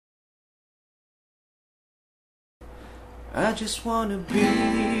I just wanna be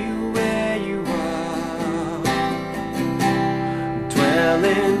where you are,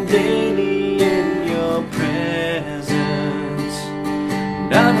 dwelling daily in your presence.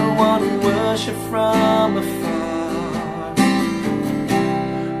 And I don't wanna worship from afar.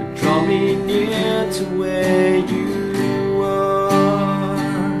 Draw me near to where you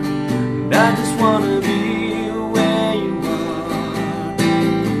are. And I just wanna be where you are,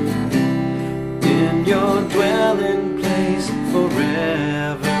 in your dwelling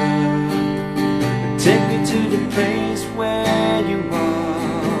forever. Take me to the place where you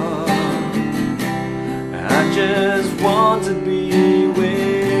are. I just want to be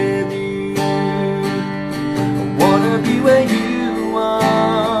with you. I wanna be where you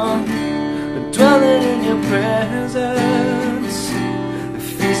are, dwelling in your presence,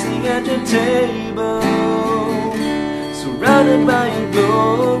 feasting at your table, surrounded by your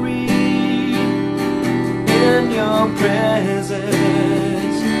glory. In your presence,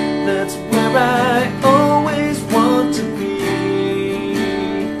 that's where I always want to be.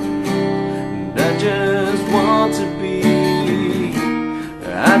 And I just want to be,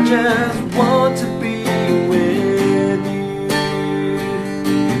 I just want to be with you.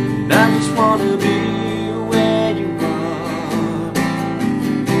 And I just want to be where you are,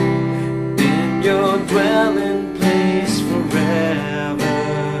 in your dwelling place forever.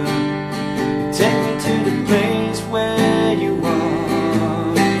 Take me to the place where you are.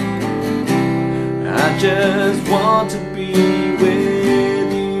 I just want to be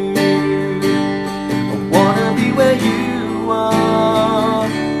with you. I wanna be where you are,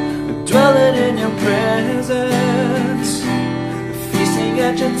 dwelling in your presence, feasting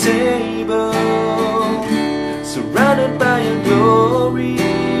at your table, surrounded by your glory.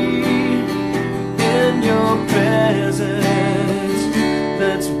 In your presence,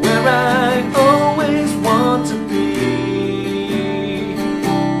 that's where I always want to be.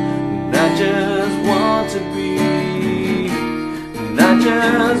 And I just want to be, and I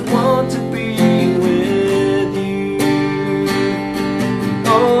just want to be with you.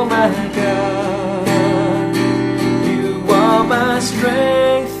 Oh my God, you are my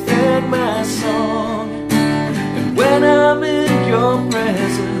strength and my song. And when I'm in your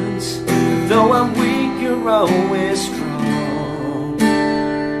presence, though I'm weak, you're always strong.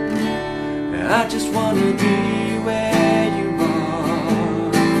 I just wanna be where you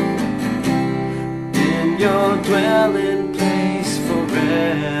are, in your dwelling place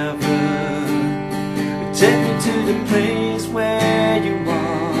forever. Take me to the place where you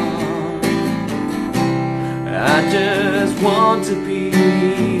are. I just want to be,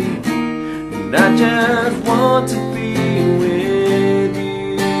 and I just want to be with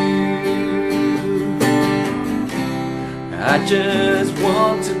you. I just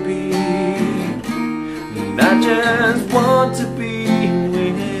want to be, I just want to be